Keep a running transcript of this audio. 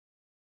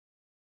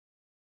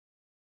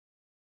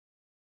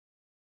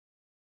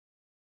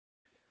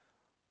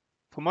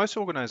For most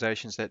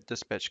organizations that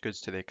dispatch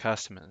goods to their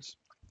customers,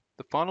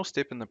 the final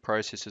step in the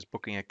process is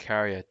booking a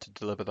carrier to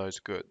deliver those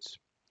goods.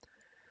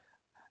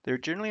 There are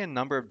generally a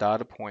number of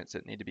data points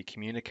that need to be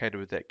communicated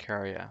with that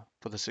carrier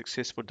for the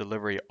successful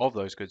delivery of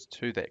those goods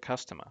to that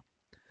customer.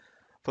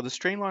 For the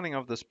streamlining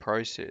of this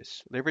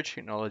process, Leverage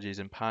Technologies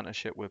in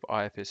partnership with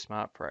IFS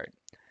SmartFreight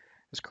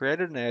has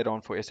created an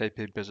add-on for SAP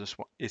Business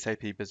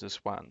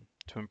One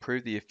to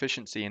improve the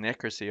efficiency and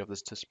accuracy of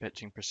this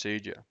dispatching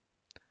procedure.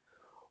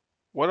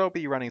 What I'll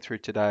be running through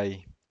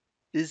today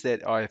is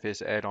that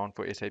IFS add-on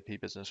for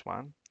SAP Business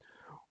One,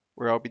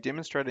 where I'll be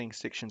demonstrating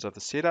sections of the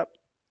setup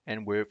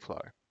and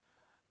workflow.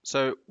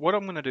 So what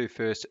I'm going to do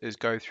first is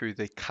go through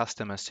the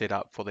customer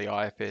setup for the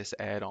IFS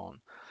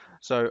add-on.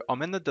 So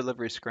I'm in the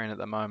delivery screen at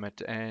the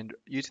moment, and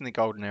using the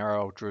golden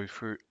arrow, I'll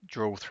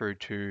drill through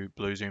to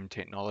BlueZoom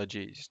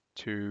Technologies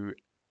to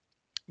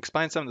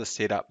explain some of the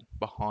setup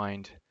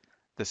behind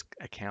this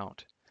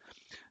account.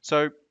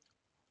 So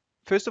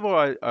first of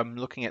all, I'm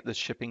looking at the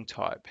shipping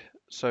type.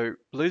 So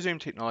BlueZoom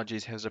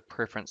Technologies has a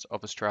preference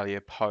of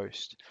Australia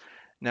Post.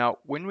 Now,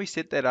 when we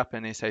set that up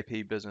in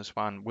SAP Business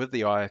One with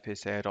the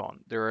IFS add-on,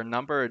 there are a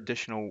number of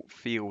additional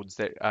fields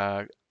that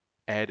are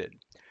added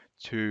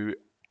to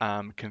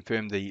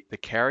confirm the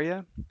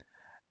carrier,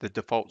 the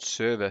default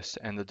service,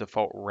 and the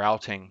default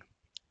routing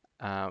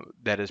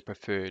that is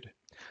preferred.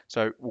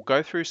 So we'll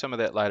go through some of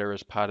that later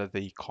as part of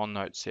the Con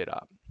Note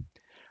setup.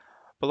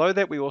 Below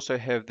that, we also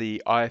have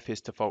the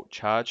IFS default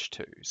charge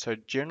to. So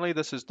generally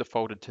this is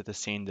defaulted to the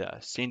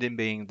sender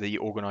being the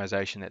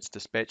organization that's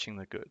dispatching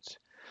the goods.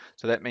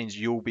 So that means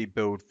you'll be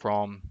billed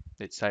from,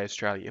 let's say,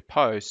 Australia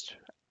Post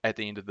at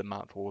the end of the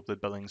month or the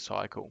billing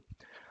cycle.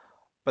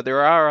 But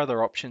there are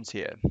other options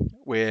here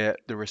where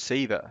the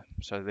receiver,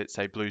 so let's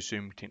say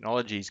BlueZoom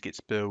Technologies, gets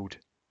billed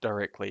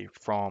directly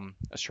from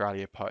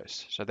Australia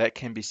Post. So that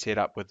can be set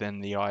up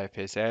within the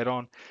IFS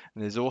add-on,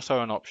 and there's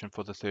also an option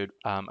for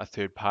a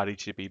third party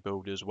to be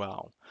billed as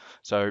well.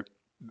 So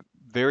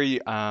these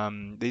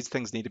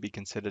things need to be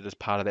considered as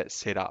part of that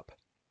setup.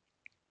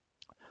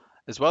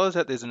 As well as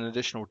that, there's an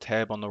additional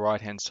tab on the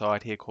right hand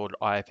side here called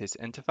IFS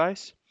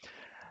Interface.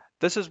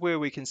 This is where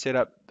we can set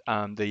up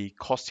the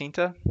cost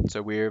center,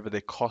 so wherever the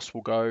cost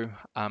will go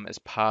as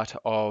part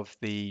of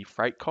the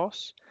freight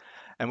costs.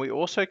 And we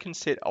also can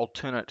set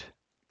alternate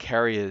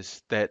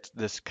carriers that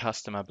this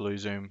customer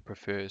BlueZoom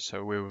prefers,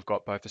 so where we've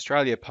got both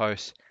Australia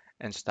Post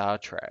and Star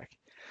Trek.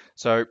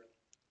 So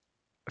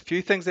a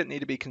few things that need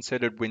to be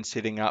considered when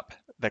setting up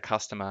the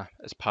customer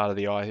as part of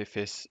the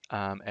IFS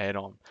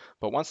add-on.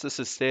 But once this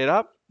is set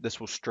up, this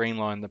will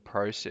streamline the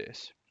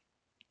process.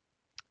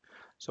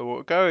 So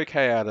we'll go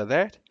okay out of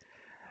that.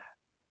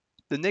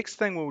 The next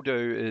thing we'll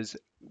do is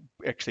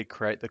actually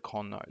create the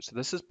con node. So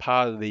this is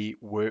part of the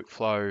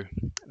workflow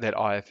that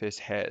IFS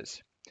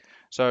has.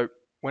 So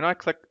when I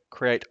click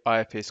create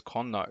IFS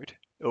Con Node,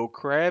 it will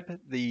grab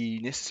the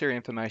necessary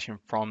information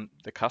from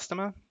the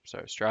customer, so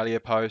Australia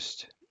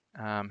Post,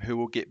 who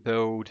will get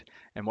billed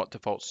and what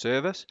default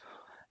service,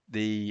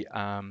 the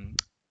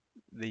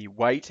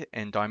weight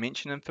and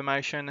dimension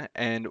information,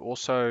 and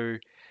also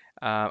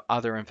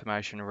other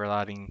information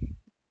regarding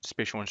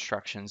special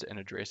instructions and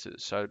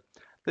addresses. So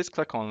let's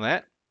click on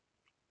that.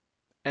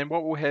 And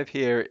what we'll have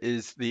here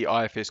is the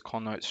IFS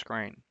Con Note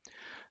Screen.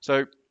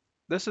 So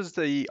this is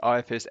the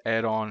IFS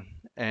add-on,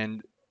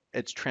 and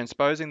it's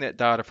transposing that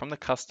data from the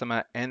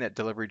customer and that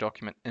delivery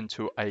document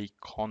into a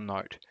con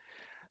note.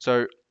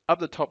 So up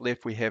the top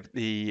left, we have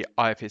the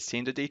IFS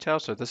sender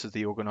details. So this is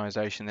the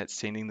organization that's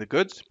sending the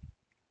goods.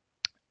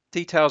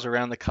 Details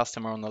around the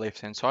customer on the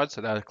left-hand side. So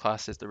that are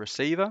classed as the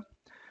receiver.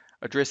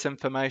 Address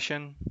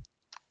information,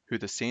 who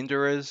the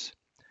sender is.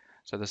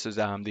 So this is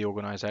the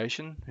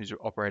organization who's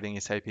operating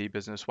SAP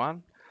Business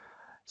One.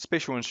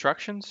 Special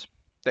instructions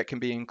that can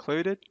be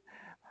included.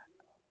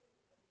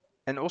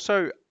 And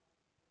also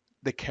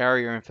the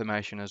carrier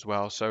information as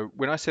well. So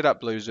when I set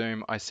up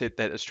BlueZoom, I set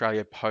that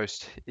Australia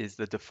Post is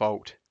the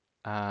default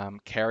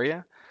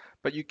carrier,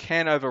 but you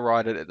can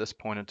override it at this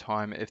point in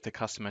time if the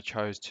customer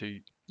chose to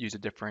use a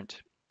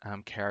different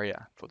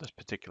carrier for this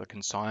particular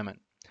consignment.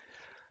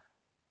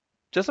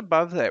 Just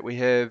above that, we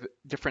have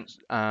different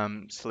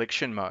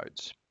selection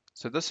modes.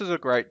 So this is a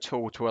great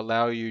tool to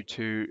allow you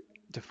to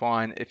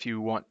define if you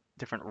want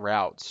different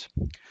routes.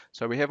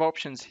 So we have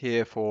options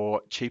here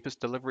for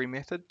cheapest delivery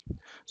method.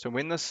 So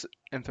when this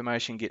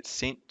information gets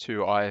sent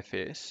to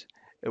IFS,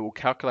 it will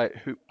calculate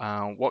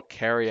what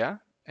carrier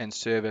and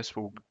service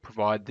will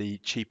provide the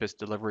cheapest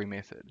delivery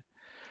method.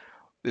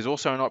 There's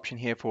also an option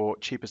here for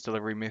cheapest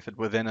delivery method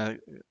within a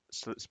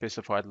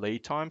specified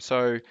lead time.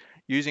 So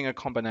using a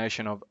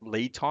combination of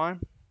lead time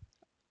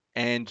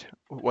and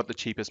what the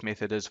cheapest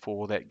method is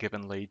for that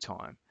given lead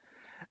time.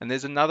 And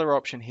there's another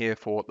option here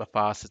for the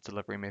fastest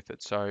delivery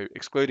method. So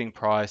excluding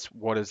price,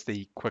 what is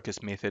the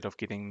quickest method of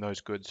getting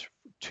those goods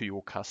to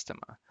your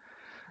customer?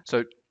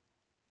 So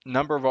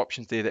number of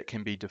options there that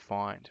can be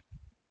defined.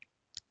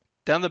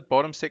 Down the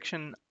bottom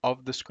section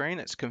of the screen,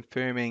 it's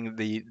confirming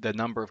the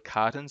number of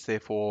cartons,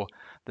 therefore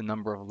the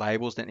number of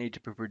labels that need to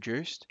be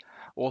produced.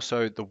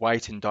 Also the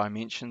weight and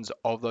dimensions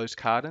of those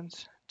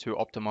cartons to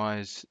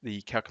optimize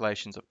the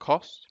calculations of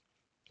cost.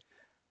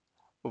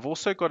 We've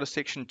also got a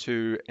section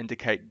to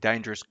indicate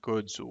dangerous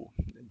goods or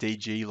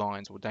DG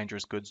lines or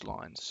dangerous goods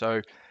lines.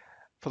 So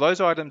for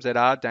those items that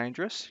are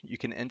dangerous, you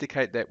can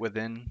indicate that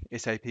within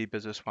SAP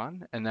Business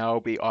One, and they'll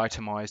be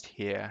itemized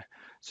here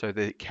so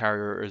the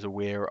carrier is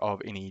aware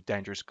of any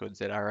dangerous goods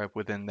that are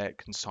within that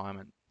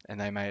consignment, and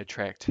they may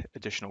attract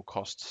additional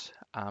costs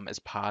as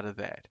part of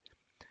that.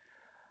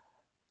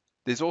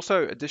 There's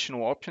also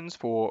additional options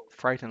for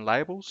freight and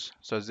labels.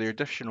 So as there are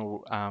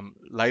additional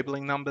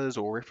labeling numbers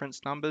or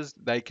reference numbers,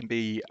 they can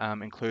be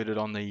included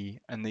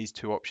in these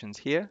two options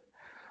here.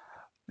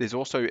 There's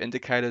also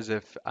indicators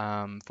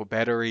for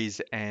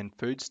batteries and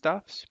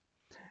foodstuffs.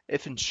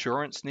 If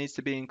insurance needs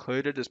to be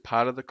included as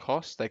part of the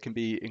cost, they can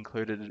be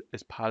included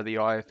as part of the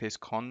IFS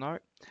Con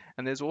Note.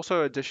 And there's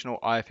also additional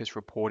IFS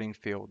reporting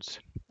fields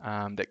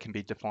that can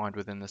be defined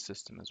within the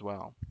system as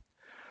well.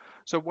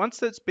 So once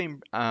that's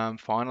been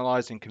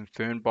finalized and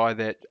confirmed by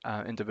that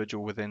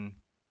individual within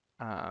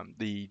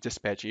the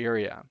dispatch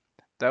area,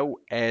 they'll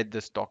add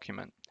this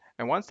document.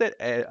 And once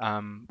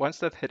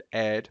they've hit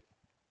add,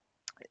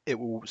 it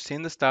will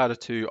send this data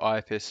to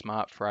IFS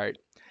SmartFreight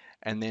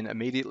and then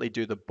immediately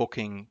do the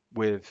booking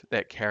with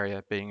that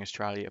carrier being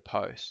Australia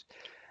Post.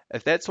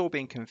 If that's all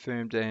been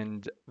confirmed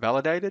and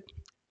validated,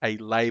 a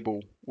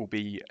label will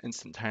be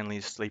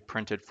instantaneously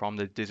printed from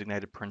the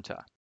designated printer.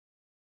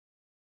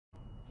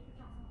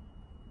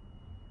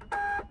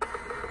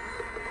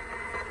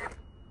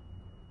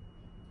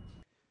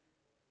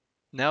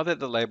 Now that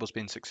the label's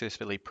been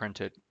successfully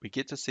printed, we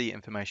get to see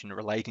information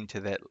relating to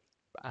that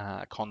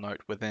con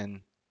note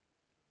within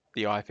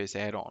the IFS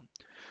add-on.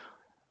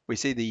 We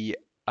see the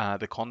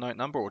con note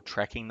number or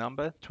tracking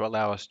number to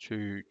allow us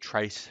to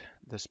trace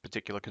this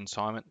particular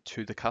consignment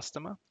to the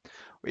customer.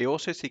 We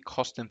also see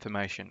cost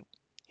information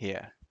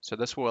here. So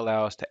this will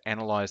allow us to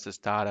analyze this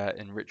data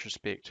in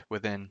retrospect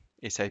within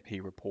SAP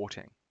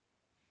reporting.